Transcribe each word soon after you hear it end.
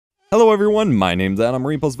Hello everyone, my name's Adam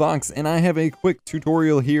or EposVox, and I have a quick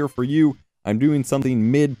tutorial here for you. I'm doing something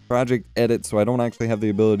mid-project edit, so I don't actually have the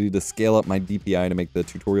ability to scale up my DPI to make the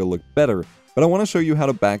tutorial look better, but I want to show you how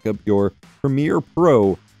to back up your Premiere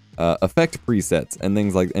Pro effect presets and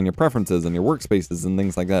things like, and your preferences and your workspaces and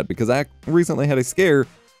things like that, because I recently had a scare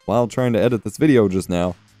while trying to edit this video just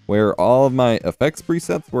now, where all of my effects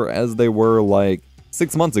presets were as they were like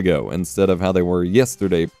 6 months ago, instead of how they were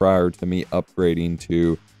yesterday prior to me upgrading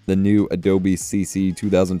to the new Adobe CC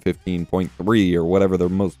 2015.3 or whatever the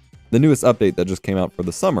newest update that just came out for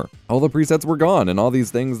the summer. All the presets were gone, and all these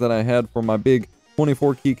things that I had for my big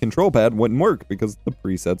 24 key control pad wouldn't work because the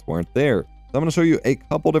presets weren't there. So I'm going to show you a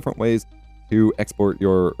couple different ways to export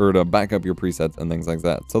to back up your presets and things like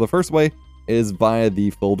that. So the first way is via the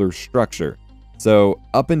folder structure. So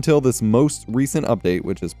up until this most recent update,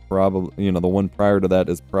 which is probably, the one prior to that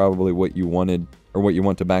is probably what you wanted or what you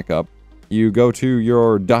want to back up. You go to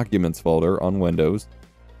your Documents folder on Windows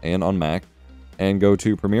and on Mac and go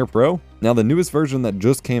to Premiere Pro. Now the newest version that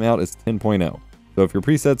just came out is 10.0. So if your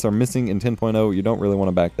presets are missing in 10.0, you don't really want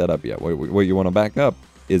to back that up yet. What you want to back up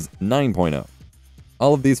is 9.0.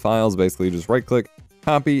 All of these files, basically just right click,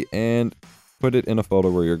 copy, and put it in a folder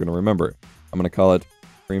where you're going to remember it. I'm going to call it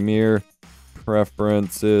Premiere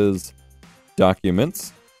Preferences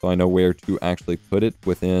Documents, so I know where to actually put it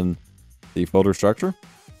within the folder structure.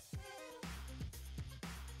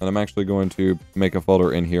 And I'm actually going to make a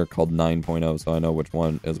folder in here called 9.0 so I know which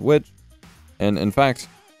one is which. And in fact,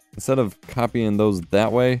 instead of copying those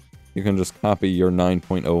that way, you can just copy your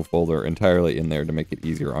 9.0 folder entirely in there to make it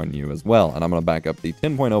easier on you as well. And I'm going to back up the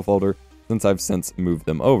 10.0 folder since I've since moved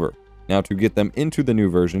them over. Now to get them into the new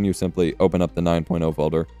version, you simply open up the 9.0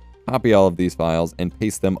 folder, copy all of these files, and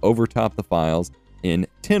paste them over top the files in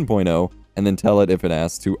 10.0, and then tell it if it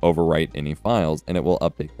asks to overwrite any files, and it will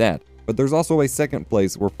update that. But there's also a second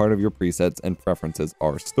place where part of your presets and preferences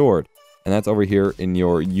are stored, and that's over here in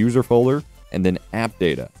your user folder and then app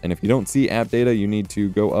data. And if you don't see app data, you need to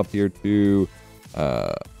go up here to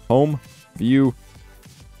home, view,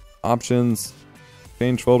 options,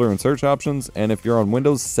 change folder and search options. And if you're on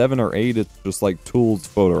Windows 7 or 8, it's just like tools,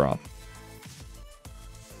 folder options.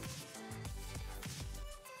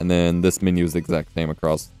 And then this menu is the exact same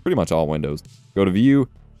across pretty much all windows. Go to view,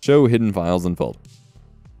 show hidden files and folders.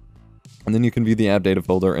 And then you can view the app data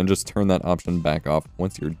folder and just turn that option back off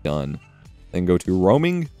once you're done. Then go to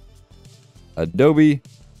roaming, Adobe,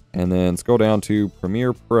 and then scroll down to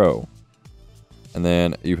Premiere Pro. And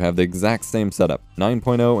then you have the exact same setup,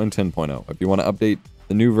 9.0 and 10.0. If you want to update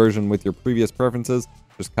the new version with your previous preferences,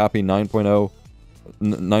 just copy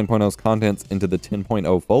 9.0's contents into the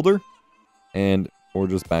 10.0 folder. And or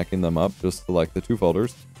just backing them up, just select the two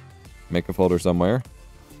folders, make a folder somewhere,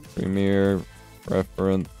 Premiere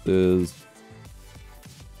Preferences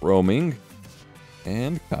Roaming,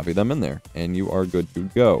 and copy them in there, and you are good to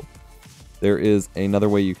go. There is another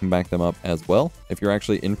way you can back them up as well. If you're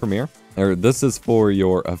actually in Premiere, or this is for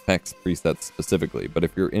your effects presets specifically, but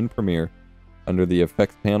if you're in Premiere, under the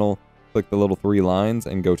effects panel, click the little 3 lines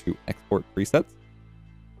and go to Export Presets.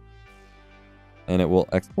 And it will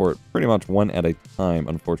export pretty much one at a time,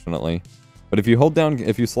 unfortunately. But if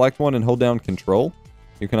you select one and hold down Control,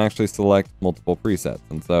 you can actually select multiple presets.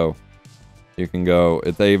 And so you can go,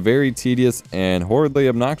 it's a very tedious and horridly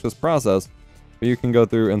obnoxious process, but you can go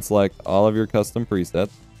through and select all of your custom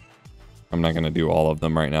presets. I'm not going to do all of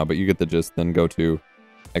them right now, but you get the gist. Then go to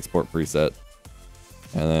Export Preset.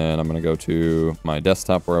 And then I'm going to go to my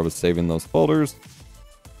desktop where I was saving those folders.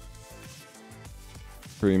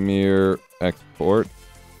 Premiere Export,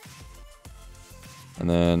 and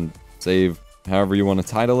then save however you want to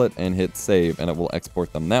title it and hit save, and it will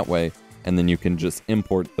export them that way, and then you can just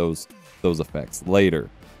import those effects later.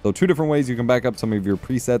 So 2 different ways you can back up some of your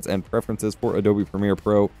presets and preferences for Adobe Premiere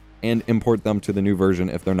Pro and import them to the new version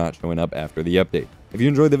if they're not showing up after the update. If you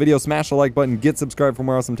enjoyed the video, smash the like button, get subscribed for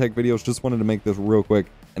more awesome tech videos. Just wanted to make this real quick,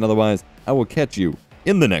 and otherwise I will catch you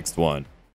in the next one.